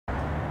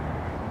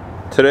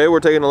Today we're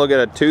taking a look at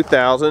a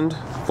 2000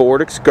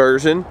 Ford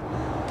Excursion,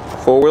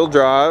 4-wheel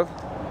drive,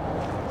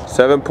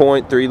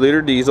 7.3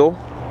 liter diesel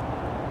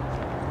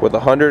with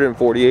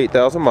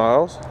 148,000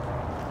 miles.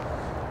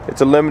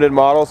 It's a limited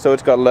model, so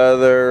it's got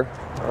leather,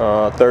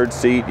 third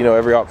seat, you know,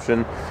 every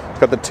option. It's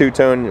got the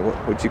two-tone,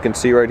 which you can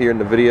see right here in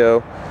the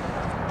video.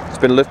 It's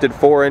been lifted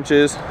 4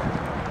 inches.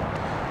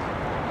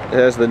 It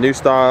has the new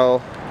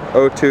style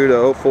 02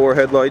 to 04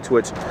 headlights,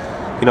 which,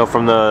 you know,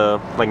 from the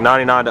like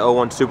 99 to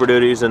 01 Super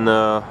Duties and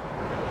the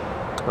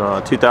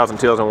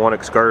 2000-2001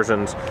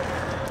 Excursions,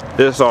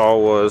 this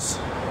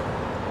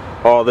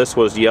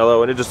was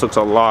yellow, and it just looks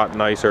a lot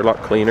nicer, a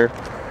lot cleaner.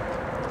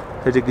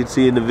 As you can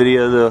see in the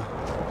video, the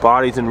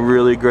body's in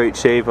really great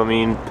shape. I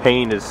mean,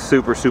 paint is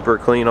super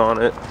clean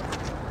on it.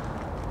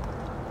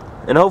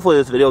 And hopefully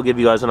this video will give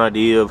you guys an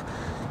idea of,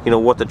 you know,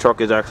 what the truck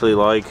is actually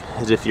like,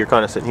 as if you're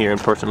kind of sitting here in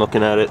person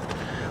looking at it.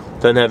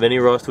 Doesn't have any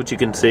rust, which you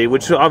can see,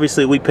 which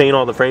obviously we paint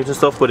all the frames and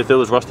stuff, but if it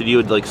was rusted you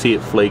would like see it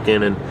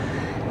flaking and,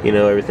 you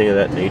know, everything of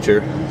that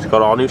nature. It's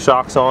got all new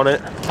shocks on it.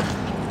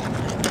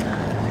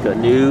 It's got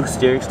new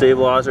steering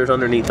stabilizers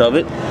underneath of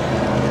it.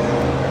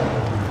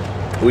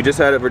 We just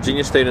had it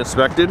Virginia State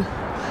inspected,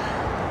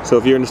 so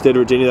if you're in the state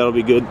of Virginia, that'll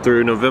be good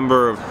through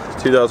November of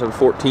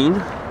 2014.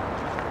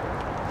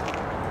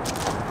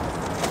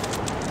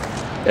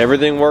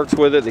 Everything works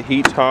with it. The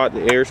heat's hot,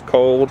 the air's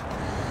cold.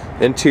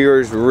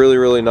 Interior is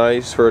really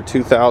nice for a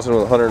 2000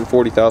 with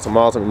 140,000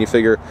 miles. I mean, you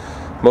figure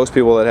most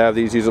people that have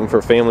these use them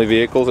for family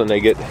vehicles, and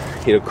they get,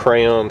 you know,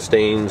 crayon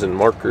stains and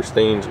marker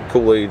stains and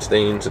Kool-Aid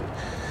stains and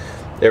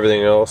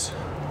everything else.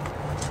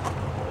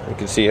 You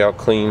can see how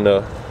clean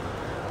the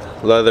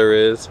leather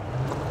is.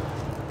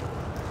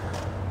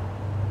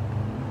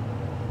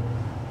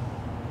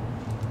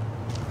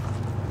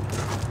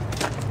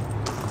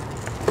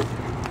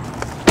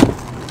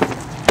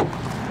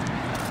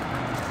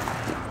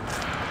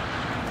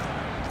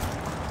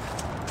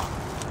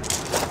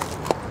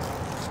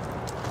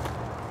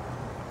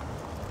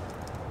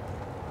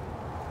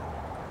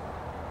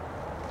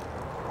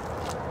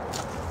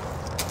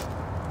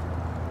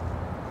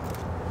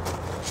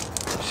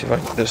 See if I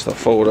can get this to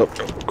fold up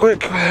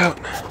quick without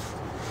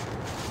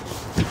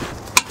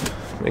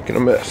making a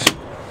mess.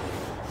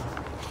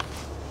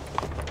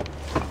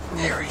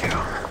 There we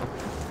go.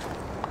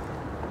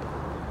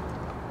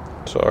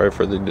 Sorry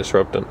for the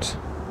disruptance.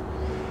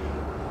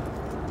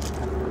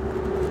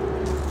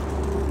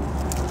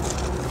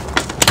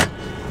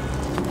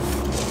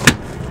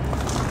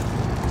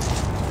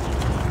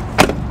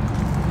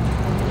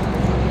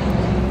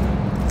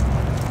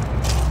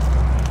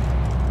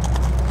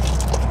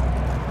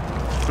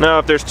 Now,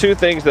 if there's two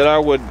things that I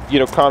would, you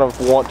know, kind of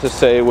want to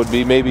say would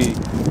be maybe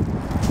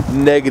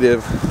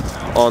negative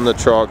on the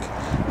truck,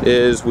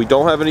 is we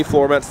don't have any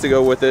floor mats to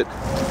go with it.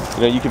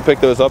 You know, you can pick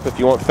those up if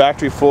you want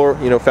factory floor,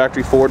 you know,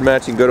 factory Ford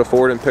mats. You can go to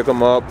Ford and pick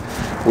them up.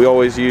 We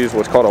always use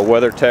what's called a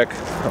WeatherTech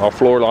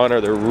floor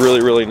liner. They're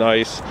really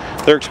nice.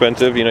 They're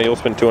expensive, you know, you'll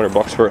spend 200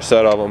 bucks for a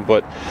set of them,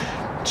 but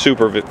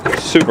super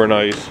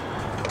nice.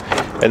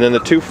 And then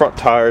the two front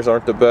tires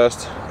aren't the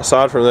best.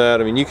 Aside from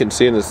that, I mean, you can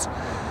see in this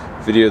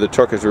video the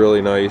truck is really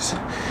nice.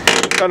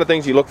 The kind of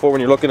things you look for when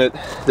you're looking at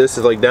this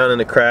is like down in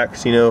the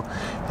cracks. You know,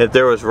 if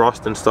there was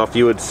rust and stuff,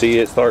 you would see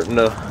it starting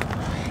to,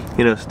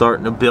 you know,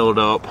 build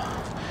up.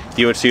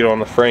 You would see it on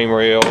the frame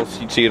rails,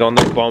 you'd see it on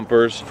the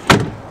bumpers.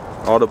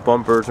 All the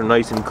bumpers are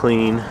nice and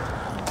clean.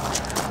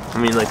 I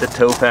mean, like the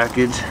tow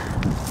package,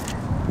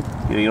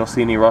 you know, you don't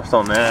see any rust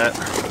on that.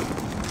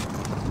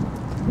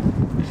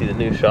 You see the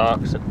new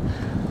shocks and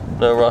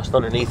no rust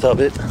underneath of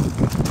it.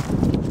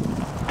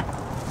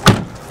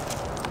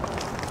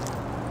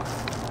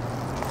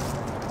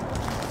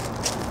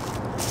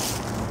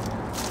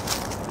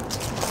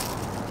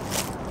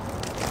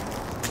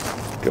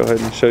 Go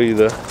ahead and show you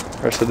the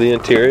rest of the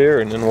interior,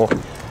 and then we'll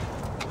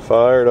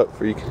fire it up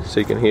for you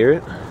so you can hear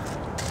it.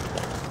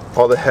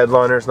 All the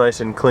headliner's nice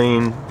and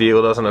clean.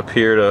 Vehicle doesn't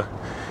appear to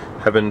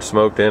have been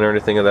smoked in or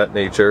anything of that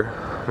nature.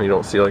 You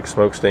don't see like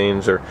smoke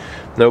stains or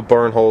no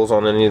burn holes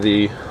on any of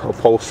the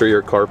upholstery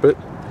or carpet.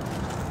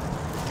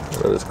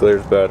 I know this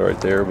glare's bad right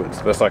there, but it's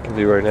the best I can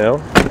do right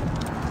now.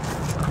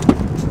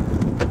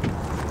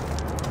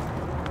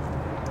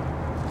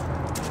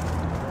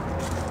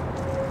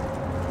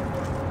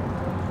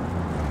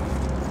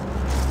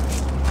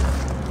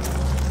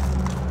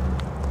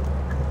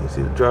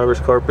 See, the driver's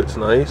carpet's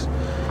nice.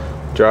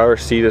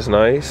 Driver's seat is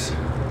nice.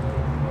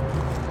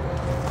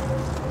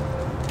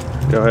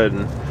 Go ahead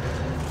and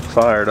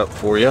fire it up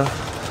for you.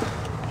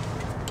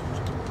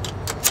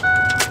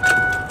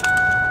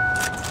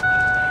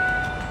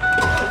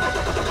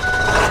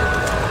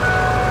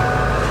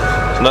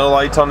 There's no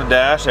lights on the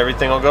dash.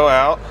 Everything will go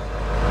out,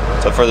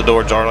 except for the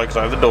door jar light because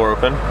I have the door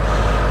open.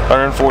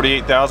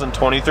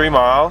 148,023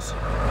 miles.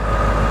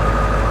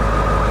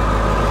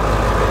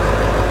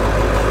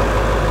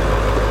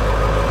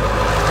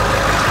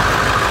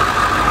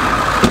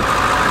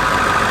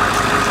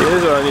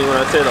 Here's what I mean when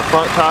I say the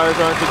front tires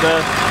aren't the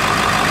best.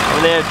 I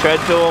mean, they have tread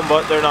to them,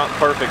 but they're not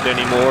perfect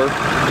anymore.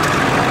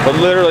 But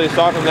literally,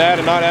 aside from that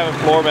and not having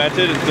floor mats,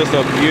 it is just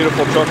a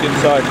beautiful truck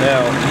inside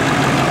now.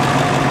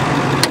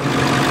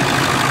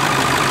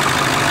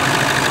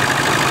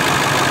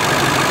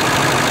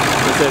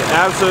 I said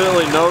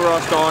absolutely no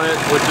rust on it,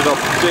 which is a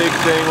big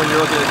thing when you're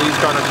looking at these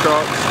kind of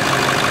trucks.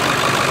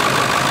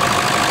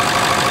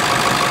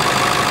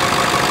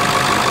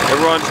 It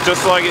runs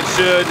just like it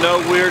should, no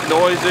weird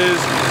noises,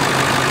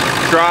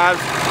 drives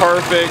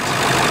perfect.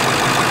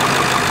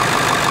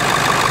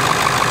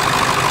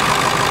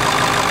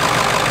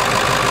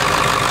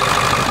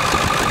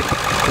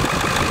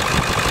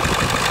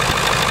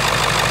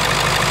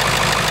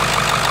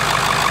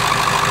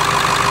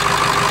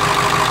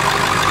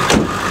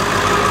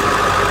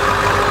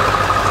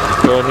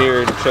 Go in here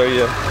and show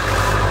you.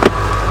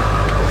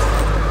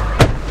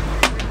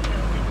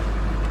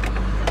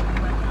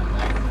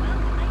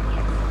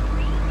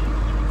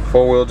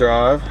 Four-wheel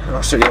drive.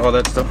 I'll show you how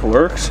that stuff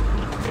works.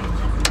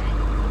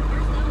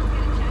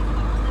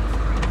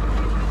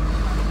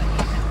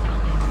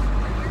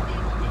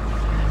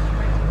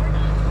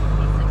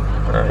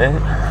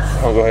 Alright,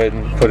 I'll go ahead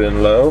and put it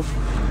in low.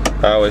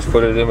 I always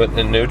put it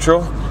in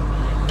neutral.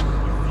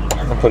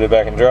 I'll put it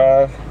back in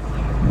drive.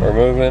 We're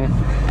moving.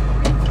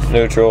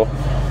 Neutral.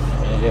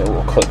 And it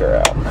will clicker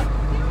out.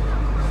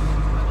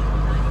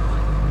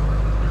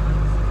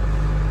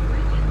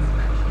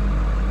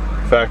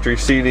 Factory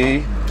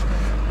CD.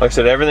 Like I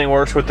said, everything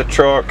works with the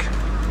truck.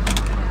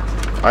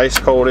 Ice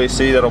cold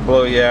AC that'll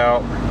blow you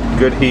out.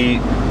 Good heat.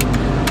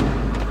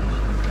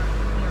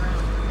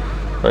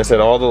 Like I said,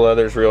 all the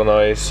leather's real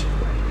nice.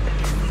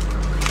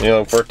 You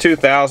know, for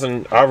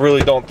 2,000, I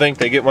really don't think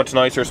they get much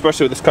nicer,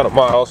 especially with this kind of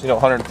miles. You know,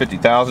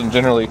 150,000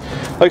 generally.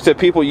 Like I said,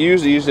 people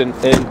use these in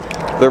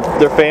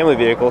their family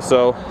vehicles.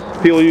 So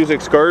people use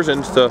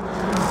excursions to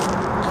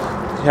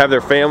have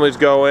their families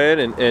go in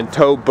and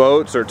tow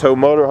boats or tow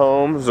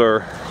motorhomes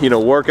or, you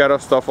know, work out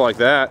of stuff like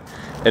that.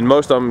 And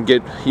most of them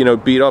get, you know,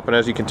 beat up. And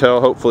as you can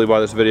tell, hopefully by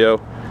this video,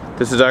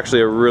 this is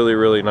actually a really,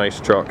 really nice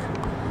truck.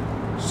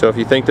 So if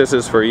you think this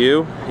is for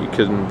you, you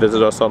can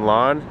visit us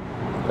online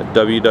at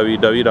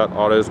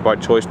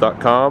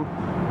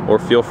www.autosbychoice.com or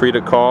feel free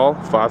to call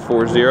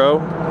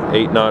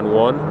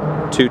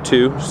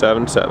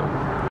 540-891-2277.